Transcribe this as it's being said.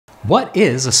What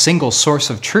is a single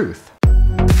source of truth?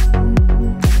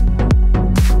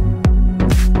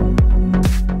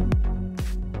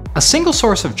 A single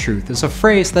source of truth is a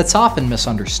phrase that's often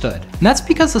misunderstood. And that's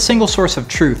because the single source of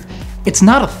truth, it's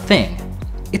not a thing,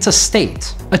 it's a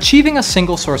state. Achieving a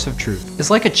single source of truth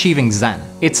is like achieving Zen.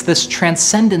 It's this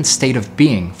transcendent state of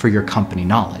being for your company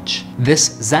knowledge. This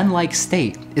Zen-like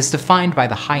state is defined by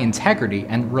the high integrity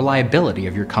and reliability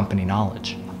of your company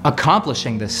knowledge.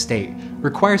 Accomplishing this state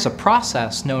requires a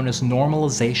process known as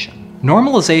normalization.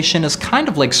 Normalization is kind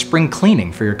of like spring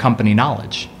cleaning for your company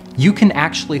knowledge. You can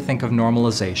actually think of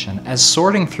normalization as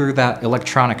sorting through that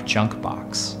electronic junk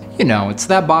box. You know, it's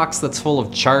that box that's full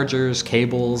of chargers,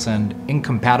 cables, and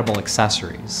incompatible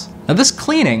accessories. Now this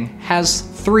cleaning has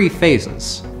 3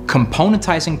 phases: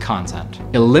 componentizing content,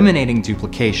 eliminating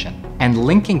duplication, and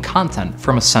linking content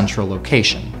from a central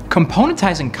location.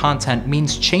 Componentizing content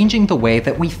means changing the way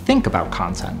that we think about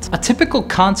content. A typical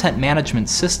content management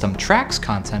system tracks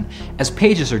content as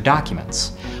pages or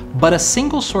documents, but a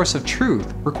single source of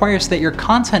truth requires that your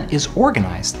content is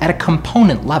organized at a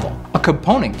component level. A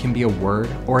component can be a word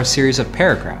or a series of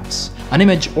paragraphs, an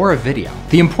image or a video.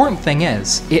 The important thing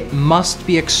is, it must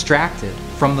be extracted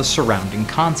from the surrounding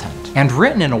content and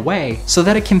written in a way so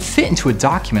that it can fit into a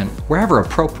document wherever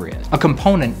appropriate. A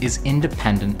component is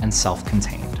independent and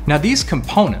self-contained. Now these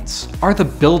components are the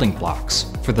building blocks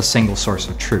for the single source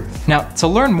of truth. Now to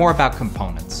learn more about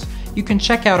components, you can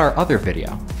check out our other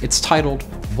video. It's titled,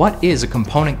 "What is a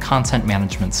Component Content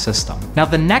Management System?" Now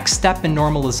the next step in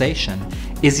normalization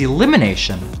is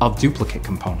elimination of duplicate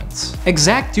components.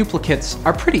 Exact duplicates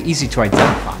are pretty easy to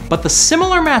identify, but the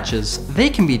similar matches, they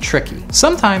can be tricky.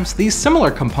 Sometimes these similar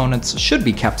components should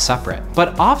be kept separate,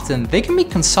 but often they can be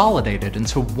consolidated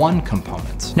into one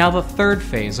component. Now the third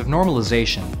phase of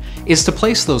normalization is to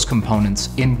place those components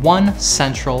in one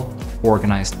central,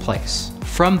 organized place.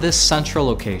 From this central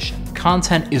location,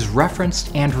 content is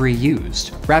referenced and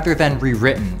reused, rather than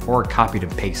rewritten or copied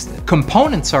and pasted.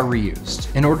 Components are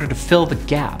reused in order to fill the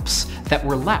gaps that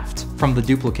were left from the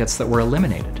duplicates that were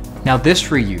eliminated. Now this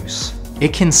reuse,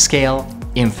 it can scale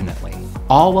infinitely,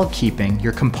 all while keeping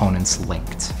your components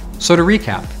linked. So to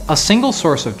recap, a single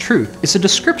source of truth is a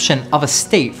description of a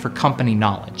state for company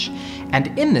knowledge.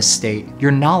 And in this state,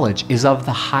 your knowledge is of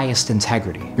the highest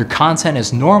integrity. Your content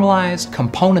is normalized,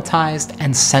 componentized,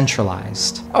 and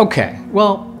centralized. Okay,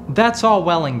 well, that's all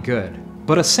well and good,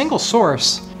 but a single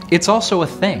source, it's also a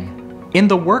thing. In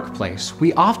the workplace,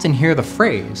 we often hear the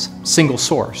phrase single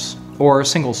source or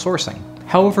single sourcing.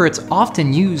 However, it's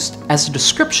often used as a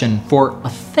description for a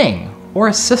thing or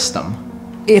a system.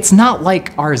 It's not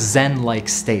like our Zen-like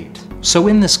state. So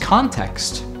in this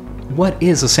context, what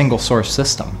is a single source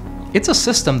system? It's a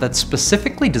system that's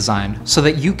specifically designed so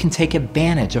that you can take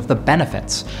advantage of the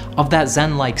benefits of that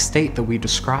Zen-like state that we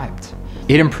described.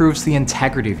 It improves the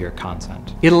integrity of your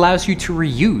content. It allows you to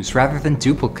reuse rather than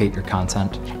duplicate your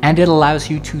content, and it allows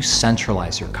you to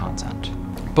centralize your content.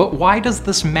 But why does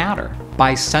this matter?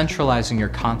 By centralizing your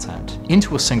content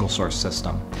into a single source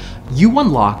system, you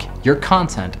unlock your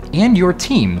content and your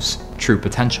team's true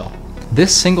potential.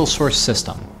 This single source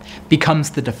system becomes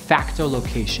the de facto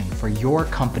location for your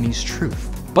company's truth.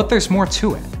 But there's more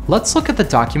to it. Let's look at the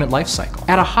document lifecycle.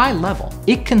 At a high level,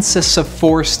 it consists of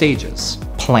 4 stages: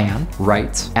 plan,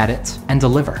 write, edit, and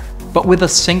deliver. But with a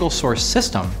single source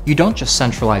system, you don't just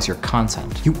centralize your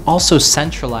content, you also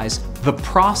centralize the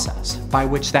process by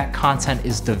which that content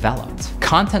is developed.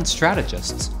 Content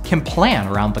strategists can plan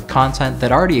around the content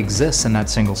that already exists in that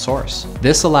single source.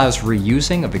 This allows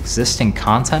reusing of existing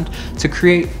content to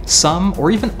create some or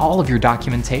even all of your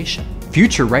documentation.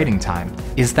 Future writing time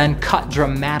is then cut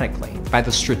dramatically by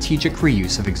the strategic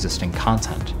reuse of existing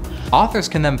content. Authors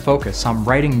can then focus on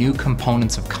writing new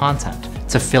components of content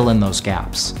to fill in those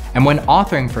gaps. And when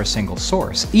authoring for a single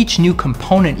source, each new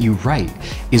component you write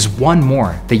is one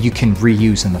more that you can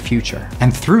reuse in the future.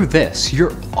 And through this,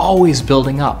 you're always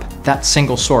building up that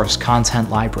single source content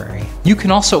library. You can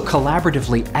also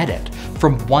collaboratively edit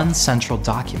from one central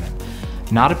document,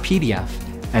 not a PDF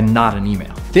and not an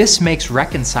email. This makes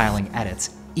reconciling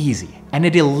edits easy, and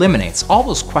it eliminates all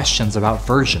those questions about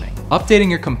versioning. Updating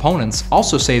your components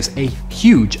also saves a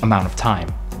huge amount of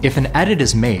time. If an edit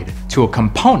is made to a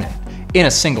component in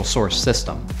a single source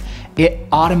system, it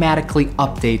automatically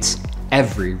updates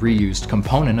every reused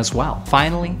component as well.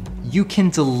 Finally, you can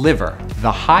deliver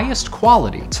the highest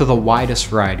quality to the widest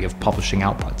variety of publishing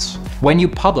outputs. When you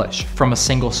publish from a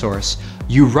single source,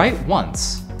 you write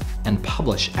once and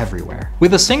publish everywhere.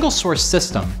 With a single source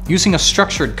system, using a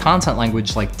structured content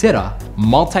language like DITA,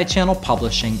 multi-channel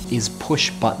publishing is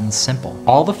push-button simple.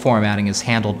 All the formatting is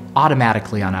handled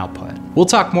automatically on output. We'll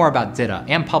talk more about DITA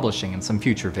and publishing in some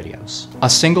future videos. A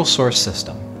single source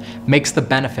system makes the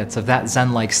benefits of that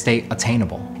Zen-like state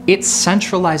attainable. It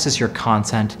centralizes your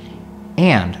content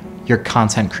and your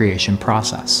content creation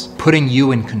process, putting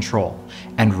you in control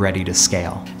and ready to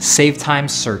scale. Save time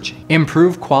searching,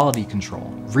 improve quality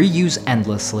control, reuse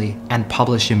endlessly, and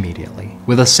publish immediately.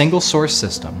 With a single source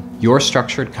system, your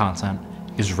structured content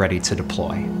is ready to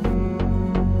deploy.